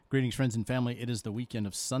Greetings, friends and family. It is the weekend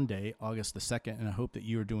of Sunday, August the 2nd, and I hope that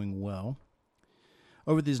you are doing well.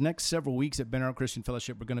 Over these next several weeks at Benner Christian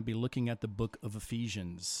Fellowship, we're going to be looking at the book of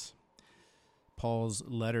Ephesians. Paul's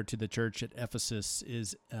letter to the church at Ephesus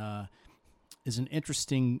is an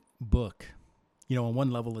interesting book. You know, on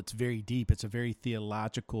one level, it's very deep. It's a very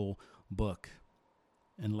theological book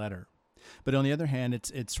and letter. But on the other hand,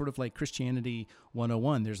 it's sort of like Christianity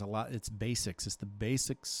 101. There's a lot. It's basics. It's the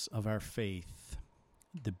basics of our faith,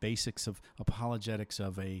 the basics of apologetics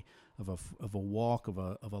of a walk of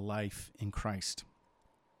a life in Christ.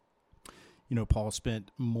 You know, Paul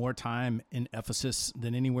spent more time in Ephesus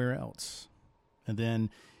than anywhere else. And then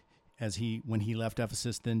when he left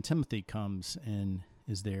Ephesus, then Timothy comes and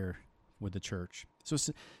is there with the church. So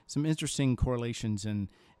some interesting correlations and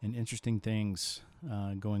interesting things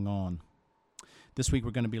going on. This week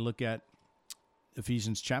we're going to be looking at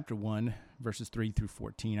Ephesians chapter 1, verses 3 through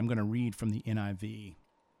 14. I'm going to read from the NIV.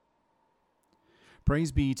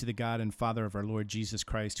 Praise be to the God and Father of our Lord Jesus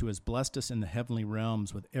Christ, who has blessed us in the heavenly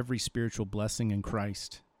realms with every spiritual blessing in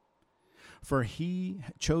Christ. For he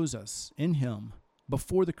chose us in him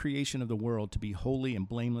before the creation of the world to be holy and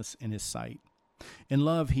blameless in his sight. In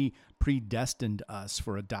love, he predestined us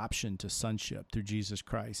for adoption to sonship through Jesus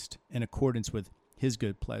Christ, in accordance with his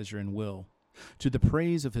good pleasure and will, to the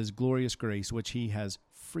praise of his glorious grace, which he has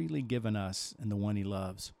freely given us in the one he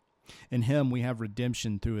loves. In him we have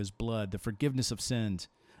redemption through his blood, the forgiveness of sins,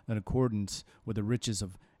 in accordance with the riches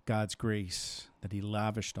of God's grace that he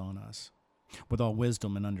lavished on us, with all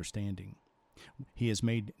wisdom and understanding. He has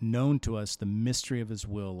made known to us the mystery of his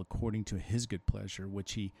will, according to his good pleasure,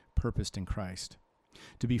 which he purposed in Christ,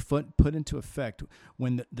 to be put into effect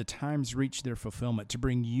when the times reach their fulfillment, to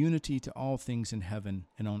bring unity to all things in heaven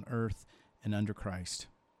and on earth and under Christ.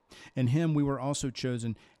 In him we were also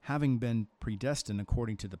chosen, having been predestined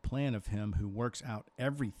according to the plan of him who works out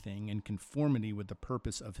everything in conformity with the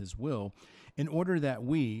purpose of his will, in order that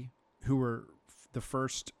we, who were the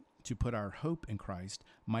first to put our hope in Christ,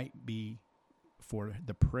 might be for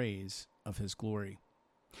the praise of his glory.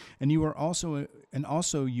 And you were also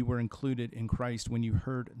you were included in Christ when you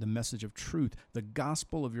heard the message of truth, the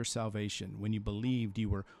gospel of your salvation. When you believed, you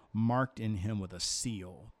were marked in him with a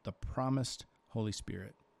seal, the promised Holy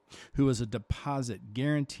Spirit, who is a deposit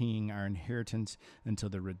guaranteeing our inheritance until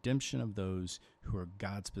the redemption of those who are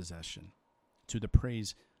God's possession, to the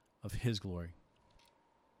praise of his glory.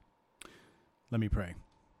 Let me pray.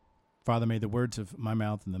 Father, may the words of my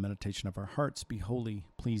mouth and the meditation of our hearts be holy,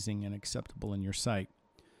 pleasing, and acceptable in your sight,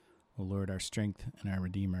 O Lord, our strength and our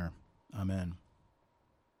Redeemer. Amen.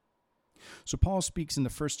 So Paul speaks in the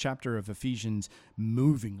first chapter of Ephesians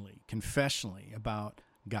movingly, confessionally about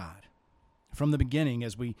God. From the beginning,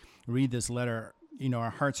 as we read this letter, you know, our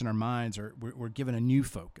hearts and our minds we're given a new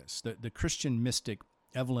focus. The Christian mystic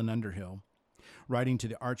Evelyn Underhill, writing to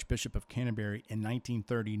the Archbishop of Canterbury in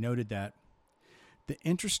 1930, noted that the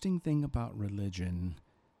interesting thing about religion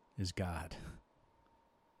is God.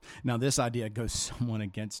 Now, this idea goes somewhat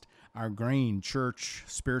against our grain. Church,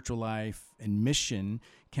 spiritual life, and mission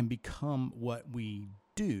can become what we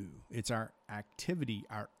do. It's our activity,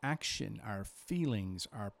 our action, our feelings,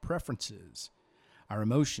 our preferences, our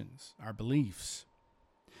emotions, our beliefs.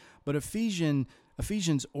 But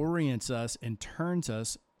Ephesians orients us and turns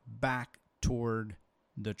us back toward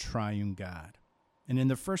the triune God. And in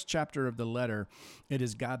the first chapter of the letter, it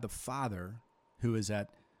is God the Father who is at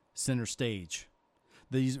center stage.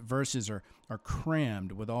 These verses are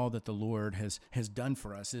crammed with all that the Lord has done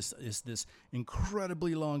for us. This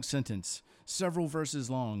incredibly long sentence, several verses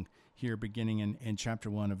long here beginning in chapter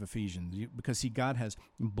 1 of Ephesians. Because God has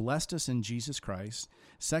blessed us in Jesus Christ.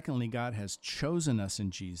 Secondly, God has chosen us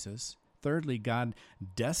in Jesus. Thirdly, God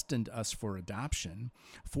destined us for adoption.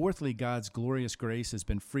 Fourthly, God's glorious grace has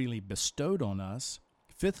been freely bestowed on us.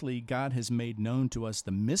 Fifthly, God has made known to us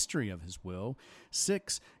the mystery of his will.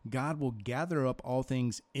 6, God will gather up all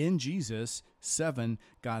things in Jesus. 7,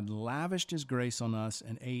 God lavished his grace on us.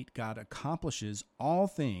 And 8, God accomplishes all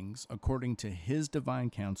things according to his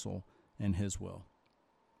divine counsel and his will.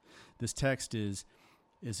 This text is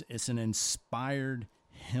an inspired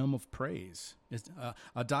hymn of praise. It's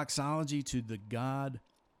a doxology to the God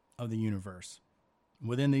of the universe.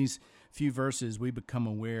 Within these few verses, we become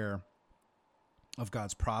aware of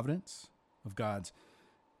God's providence, of God's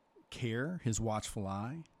care, his watchful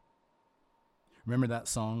eye. Remember that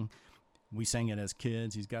song? We sang it as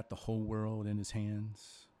kids. He's got the whole world in his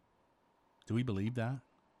hands. Do we believe that?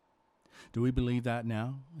 Do we believe that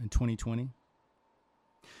now in 2020? You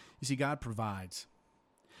see, God provides.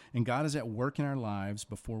 And God is at work in our lives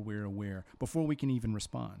before we're aware, before we can even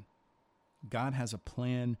respond. God has a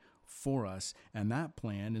plan for us, and that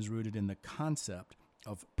plan is rooted in the concept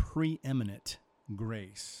of preeminent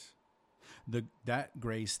grace. That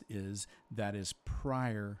grace that is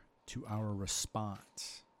prior to our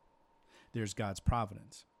response. There's God's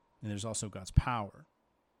providence, and there's also God's power.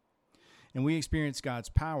 And we experience God's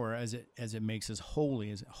power as it makes us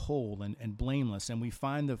holy, as whole and blameless. And we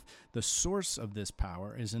find the source of this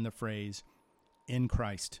power is in the phrase, in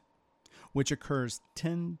Christ, which occurs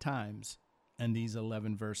 10 times in these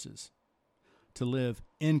 11 verses. To live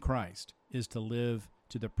in Christ is to live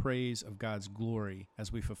to the praise of God's glory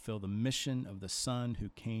as we fulfill the mission of the Son who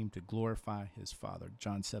came to glorify his Father.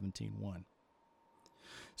 John 17:1.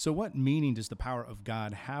 So what meaning does the power of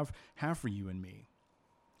God have for you and me?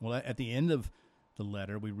 Well, at the end of the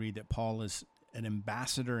letter, we read that Paul is an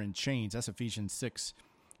ambassador in chains. That's Ephesians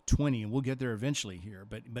 6:20, and we'll get there eventually here.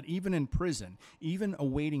 But even in prison, even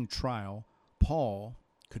awaiting trial, Paul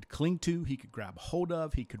could cling to, he could grab hold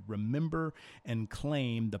of, he could remember and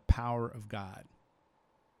claim the power of God.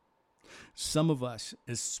 Some of us,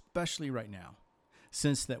 especially right now,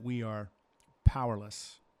 sense that we are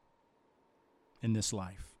powerless in this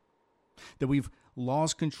life, that we've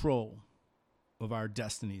lost control of our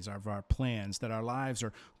destinies, of our plans, that our lives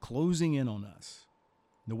are closing in on us.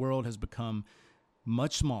 The world has become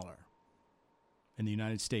much smaller in the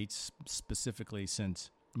United States, specifically since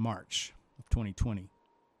March of 2020.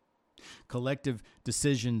 Collective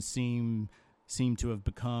decisions seem to have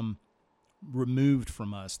become removed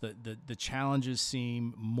from us. The challenges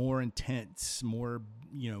seem more intense, more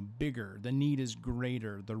bigger. The need is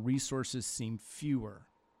greater. The resources seem fewer.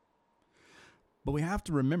 But we have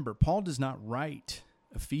to remember, Paul does not write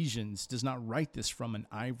Ephesians, does not write this from an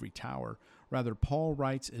ivory tower. Rather, Paul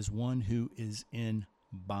writes as one who is in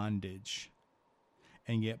bondage.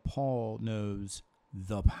 And yet Paul knows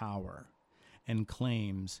the power and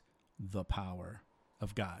claims the power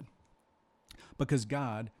of God. Because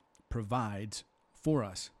God provides for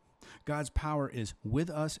us. God's power is with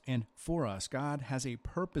us and for us. God has a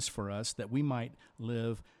purpose for us that we might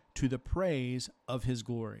live to the praise of his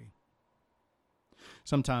glory.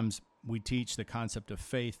 Sometimes we teach the concept of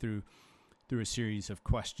faith through a series of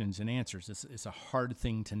questions and answers. It's a hard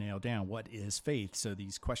thing to nail down. What is faith? So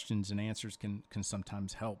these questions and answers can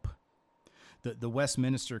sometimes help. The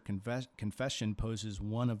Westminster Confession poses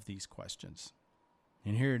one of these questions.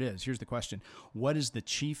 And here it is. Here's the question. What is the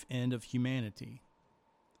chief end of humanity?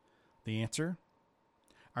 The answer?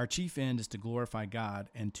 Our chief end is to glorify God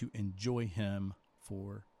and to enjoy him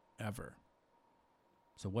forever.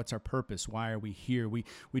 So what's our purpose? Why are we here? We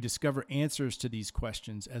discover answers to these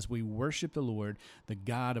questions as we worship the Lord, the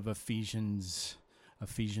God of Ephesians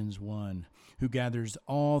 1, who gathers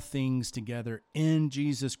all things together in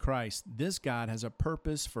Jesus Christ. This God has a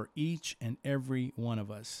purpose for each and every one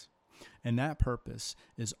of us. And that purpose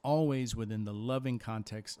is always within the loving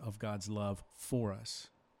context of God's love for us.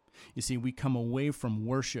 You see, we come away from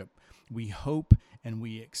worship, we hope and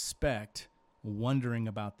we expect, wondering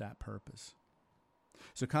about that purpose.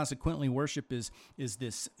 So consequently, worship is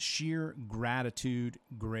this sheer gratitude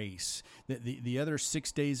grace. The other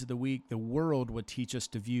 6 days of the week, the world would teach us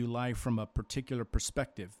to view life from a particular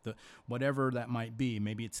perspective, whatever that might be.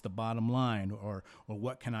 Maybe it's the bottom line, or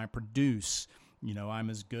what can I produce? I'm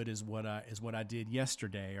as good as what I did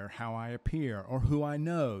yesterday, or how I appear, or who I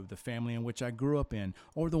know, the family in which I grew up in,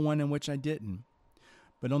 or the one in which I didn't.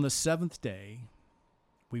 But on the seventh day,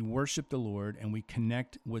 we worship the Lord and we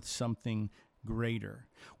connect with something greater.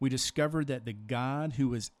 We discover that the God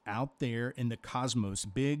who is out there in the cosmos,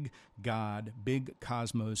 big God, big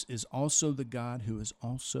cosmos, is also the God who is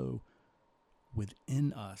also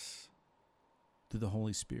within us through the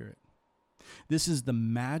Holy Spirit. This is the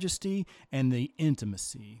majesty and the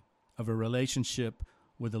intimacy of a relationship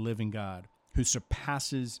with the living God who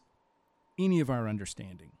surpasses any of our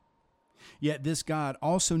understanding. Yet this God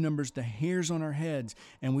also numbers the hairs on our heads,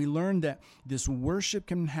 and we learn that this worship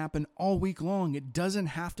can happen all week long. It doesn't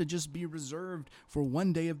have to just be reserved for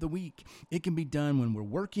one day of the week. It can be done when we're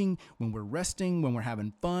working, when we're resting, when we're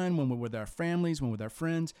having fun, when we're with our families, when we're with our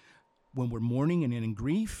friends, when we're mourning and in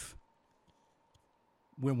grief,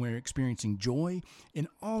 when we're experiencing joy, in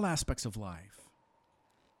all aspects of life.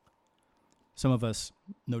 Some of us,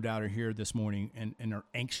 no doubt, are here this morning and are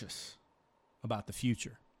anxious about the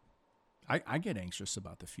future. I get anxious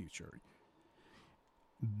about the future.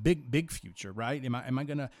 Big future, right? Am I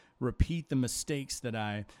going to repeat the mistakes that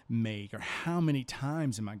I make? Or how many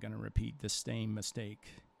times am I going to repeat the same mistake?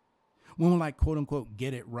 When will I, quote unquote,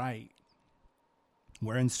 get it right?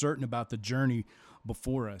 We're uncertain about the journey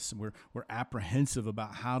before us. We're apprehensive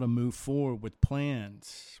about how to move forward with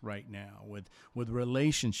plans right now, with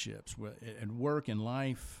relationships, and work and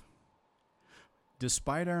life.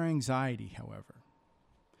 Despite our anxiety, however,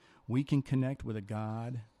 we can connect with a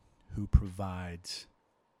God who provides.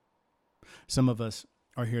 Some of us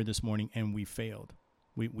are here this morning and we failed.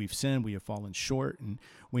 We've sinned, we have fallen short, and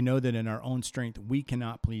we know that in our own strength, we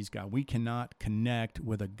cannot please God. We cannot connect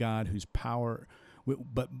with a God whose power,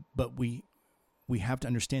 but we have to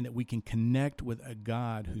understand that we can connect with a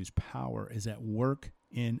God whose power is at work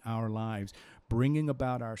in our lives, bringing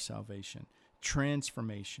about our salvation,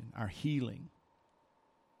 transformation, our healing.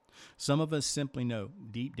 Some of us simply know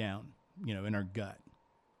deep down, in our gut,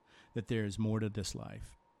 that there is more to this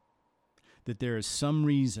life, that there is some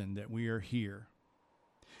reason that we are here,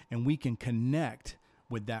 and we can connect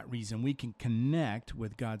with that reason. We can connect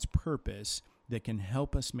with God's purpose that can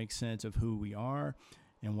help us make sense of who we are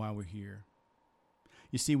and why we're here.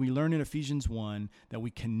 You see, we learn in Ephesians 1 that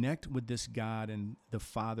we connect with this God and the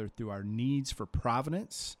Father through our needs for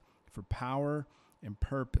providence, for power, and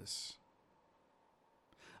purpose.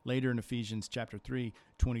 Later in Ephesians chapter 3,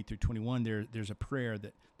 20 through 21, there's a prayer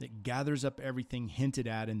that gathers up everything hinted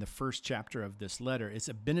at in the first chapter of this letter. It's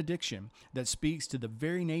a benediction that speaks to the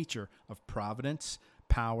very nature of providence,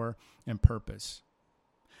 power, and purpose.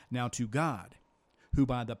 Now to God, who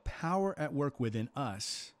by the power at work within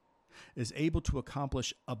us is able to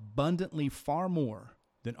accomplish abundantly far more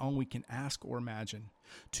than all we can ask or imagine,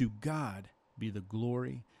 to God be the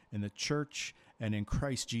glory in the church and in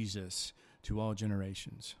Christ Jesus to all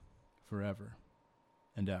generations, forever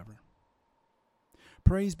and ever.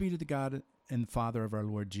 Praise be to the God and Father of our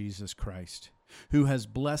Lord Jesus Christ, who has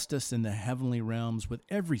blessed us in the heavenly realms with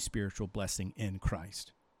every spiritual blessing in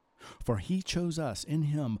Christ. For he chose us in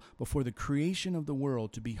him before the creation of the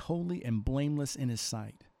world to be holy and blameless in his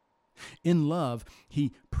sight. In love,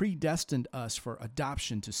 he predestined us for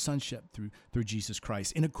adoption to sonship through Jesus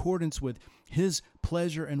Christ, in accordance with his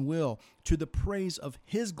pleasure and will, to the praise of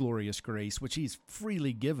his glorious grace, which he's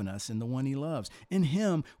freely given us in the one he loves. In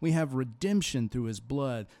him we have redemption through his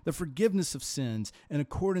blood, the forgiveness of sins, in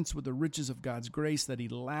accordance with the riches of God's grace that he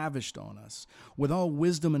lavished on us, with all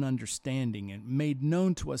wisdom and understanding, and made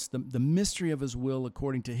known to us the mystery of his will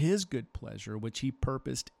according to his good pleasure, which he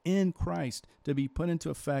purposed in Christ to be put into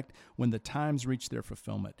effect when the times reach their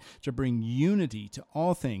fulfillment, to bring unity to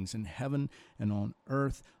all things in heaven and on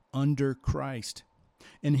earth under Christ.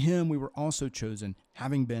 In him we were also chosen,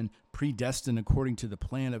 having been predestined according to the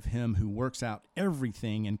plan of him who works out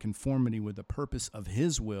everything in conformity with the purpose of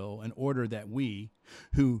his will, in order that we,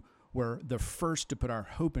 who were the first to put our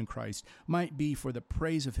hope in Christ, might be for the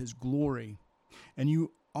praise of his glory. And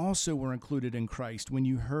you also were included in Christ when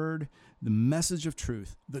you heard the message of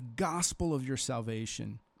truth, the gospel of your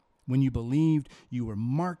salvation. When you believed, you were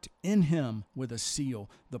marked in him with a seal,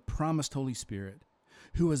 the promised Holy Spirit,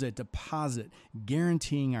 who is a deposit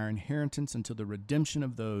guaranteeing our inheritance until the redemption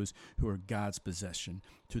of those who are God's possession,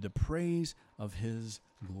 to the praise of his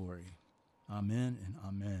glory. Amen and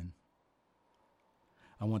amen.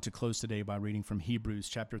 I want to close today by reading from Hebrews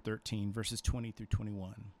chapter 13, verses 20 through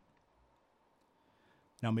 21.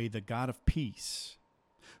 Now may the God of peace,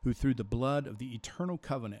 who through the blood of the eternal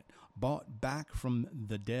covenant bought back from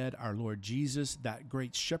the dead our Lord Jesus, that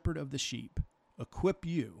great shepherd of the sheep, equip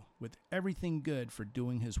you with everything good for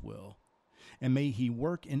doing his will. And may he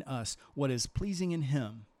work in us what is pleasing in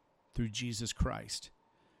him through Jesus Christ,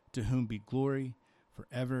 to whom be glory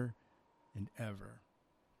forever and ever.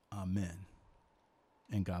 Amen.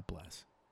 And God bless.